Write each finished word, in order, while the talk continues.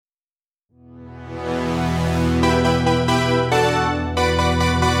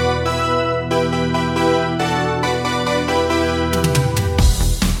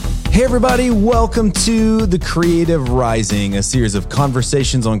everybody, welcome to The Creative Rising, a series of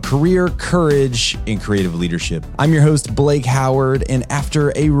conversations on career, courage, and creative leadership. I'm your host, Blake Howard, and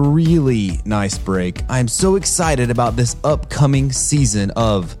after a really nice break, I'm so excited about this upcoming season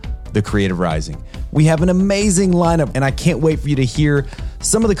of The Creative Rising. We have an amazing lineup, and I can't wait for you to hear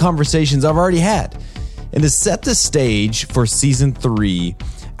some of the conversations I've already had. And to set the stage for season 3,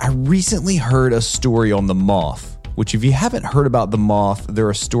 I recently heard a story on The Moth, which if you haven't heard about The Moth, they're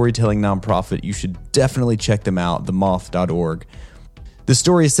a storytelling nonprofit. You should definitely check them out, themoth.org. The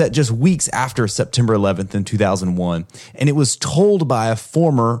story is set just weeks after September 11th in 2001, and it was told by a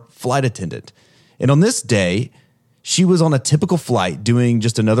former flight attendant. And on this day, she was on a typical flight doing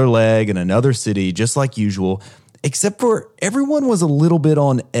just another leg in another city, just like usual, except for everyone was a little bit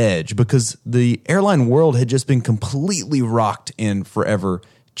on edge because the airline world had just been completely rocked and forever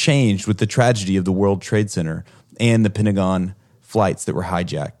changed with the tragedy of the World Trade Center and the Pentagon flights that were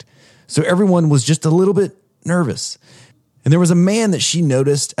hijacked. So everyone was just a little bit nervous. And there was a man that she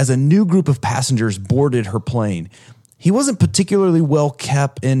noticed as a new group of passengers boarded her plane. He wasn't particularly well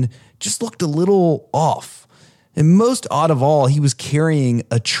kept and just looked a little off. And most odd of all, he was carrying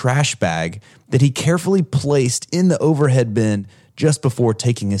a trash bag that he carefully placed in the overhead bin just before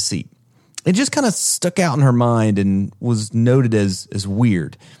taking a seat. It just kind of stuck out in her mind and was noted as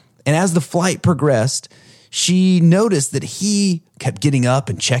weird. And as the flight progressed, she noticed that he kept getting up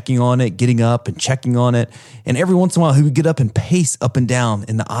and checking on it, getting up and checking on it. And every once in a while, he would get up and pace up and down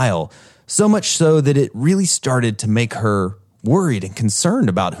in the aisle. So much so that it really started to make her worried and concerned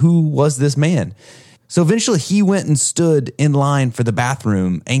about who was this man. So eventually he went and stood in line for the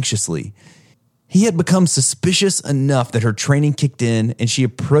bathroom anxiously. He had become suspicious enough that her training kicked in and she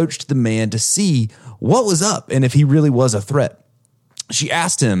approached the man to see what was up and if he really was a threat. She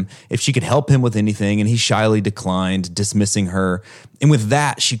asked him if she could help him with anything, and he shyly declined, dismissing her. And with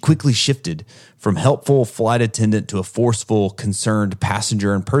that, she quickly shifted from helpful flight attendant to a forceful, concerned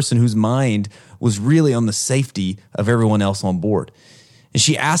passenger and person whose mind was really on the safety of everyone else on board. And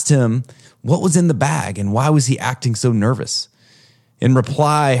she asked him what was in the bag and why was he acting so nervous. In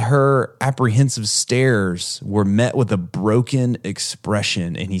reply, her apprehensive stares were met with a broken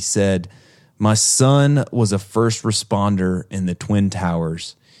expression, and he said, "My son was a first responder in the Twin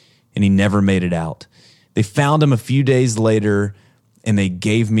Towers, and he never made it out. They found him a few days later, and they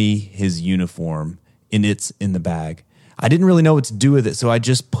gave me his uniform, and it's in the bag. I didn't really know what to do with it, so I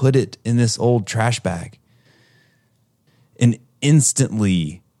just put it in this old trash bag." And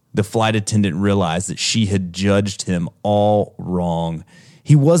instantly, the flight attendant realized that she had judged him all wrong.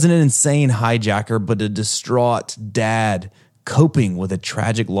 He wasn't an insane hijacker, but a distraught dad coping with a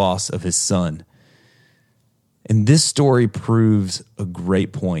tragic loss of his son. And this story proves a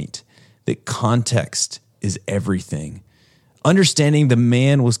great point, that context is everything. Understanding the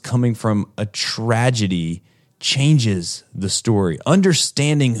man was coming from a tragedy changes the story.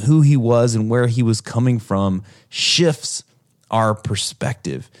 Understanding who he was and where he was coming from shifts our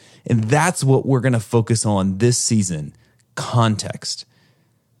perspective. And that's what we're going to focus on this season, context.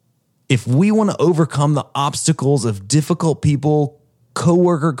 If we want to overcome the obstacles of difficult people,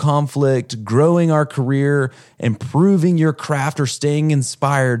 coworker conflict, growing our career, improving your craft, or staying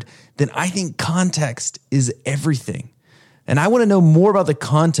inspired, then I think context is everything. And I want to know more about the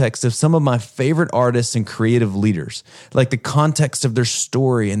context of some of my favorite artists and creative leaders, like the context of their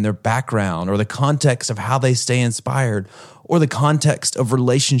story and their background, or the context of how they stay inspired, or the context of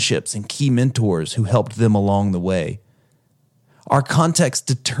relationships and key mentors who helped them along the way. Our context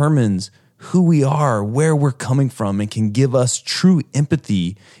determines who we are, where we're coming from, and can give us true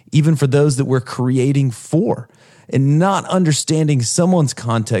empathy, even for those that we're creating for. And not understanding someone's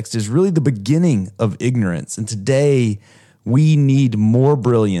context is really the beginning of ignorance. And today, we need more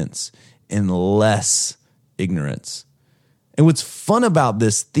brilliance and less ignorance. And what's fun about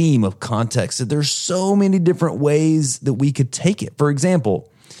this theme of context is that there's so many different ways that we could take it. For example,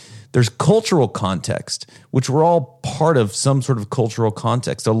 there's cultural context, which we're all part of some sort of cultural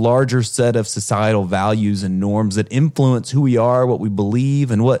context, a larger set of societal values and norms that influence who we are, what we believe,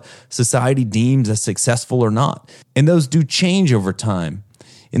 and what society deems as successful or not. And those do change over time.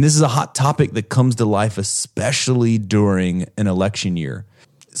 And this is a hot topic that comes to life, especially during an election year.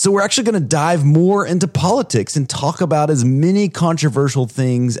 So we're actually going to dive more into politics and talk about as many controversial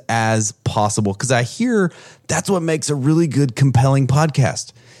things as possible, because I hear that's what makes a really good, compelling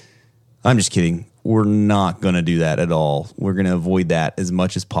podcast. I'm just kidding. We're not going to do that at all. We're going to avoid that as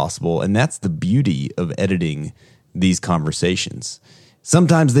much as possible. And that's the beauty of editing these conversations.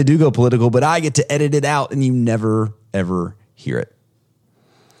 Sometimes they do go political, but I get to edit it out and you never, ever hear it.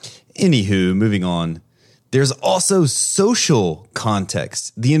 Anywho, moving on. There's also social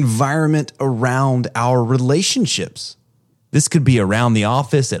context, the environment around our relationships. This could be around the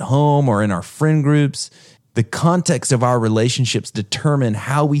office, at home, or in our friend groups. The context of our relationships determine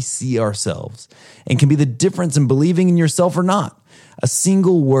how we see ourselves and can be the difference in believing in yourself or not. A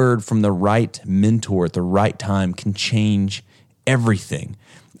single word from the right mentor at the right time can change everything.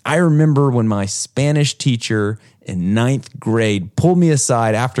 I remember when my Spanish teacher in 9th grade pulled me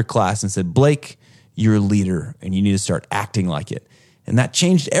aside after class and said, "Blake, you're a leader and you need to start acting like it." And that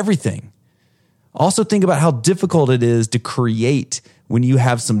changed everything. Also think about how difficult it is to create when you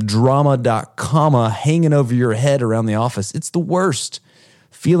have some drama.comma hanging over your head around the office. It's the worst.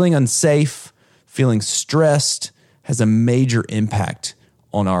 Feeling unsafe, feeling stressed has a major impact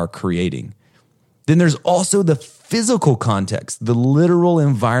on our creating. Then there's also the physical context, the literal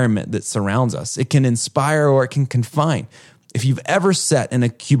environment that surrounds us. It can inspire or it can confine. If you've ever sat in a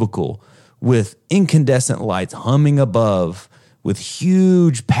cubicle with incandescent lights humming above, with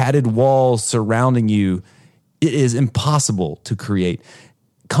huge padded walls surrounding you, it is impossible to create.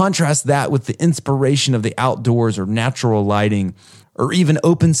 Contrast that with the inspiration of the outdoors or natural lighting, or even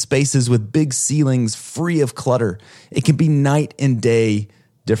open spaces with big ceilings free of clutter. It can be night and day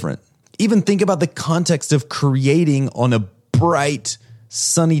different. Even think about the context of creating on a bright,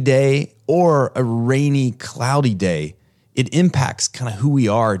 sunny day or a rainy, cloudy day. It impacts kind of who we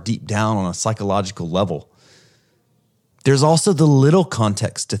are deep down on a psychological level. There's also the little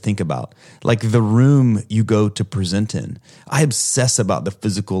context to think about, like the room you go to present in. I obsess about the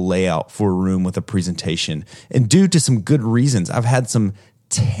physical layout for a room with a presentation, and due to some good reasons, I've had some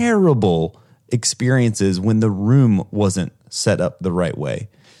terrible experiences when the room wasn't set up the right way.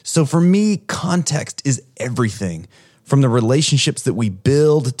 So for me, context is everything, from the relationships that we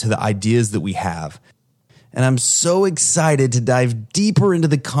build to the ideas that we have. And I'm so excited to dive deeper into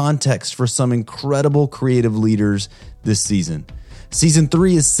the context for some incredible creative leaders this season. Season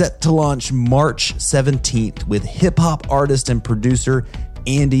 3 is set to launch March 17th with hip-hop artist and producer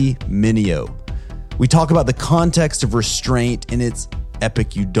Andy Mineo. We talk about the context of restraint, and it's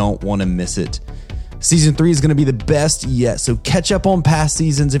epic. You don't want to miss it. Season 3 is going to be the best yet, so catch up on past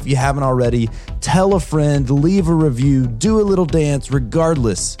seasons if you haven't already. Tell a friend, leave a review, do a little dance.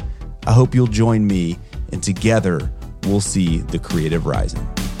 Regardless, I hope you'll join me, and together we'll see the creative rising.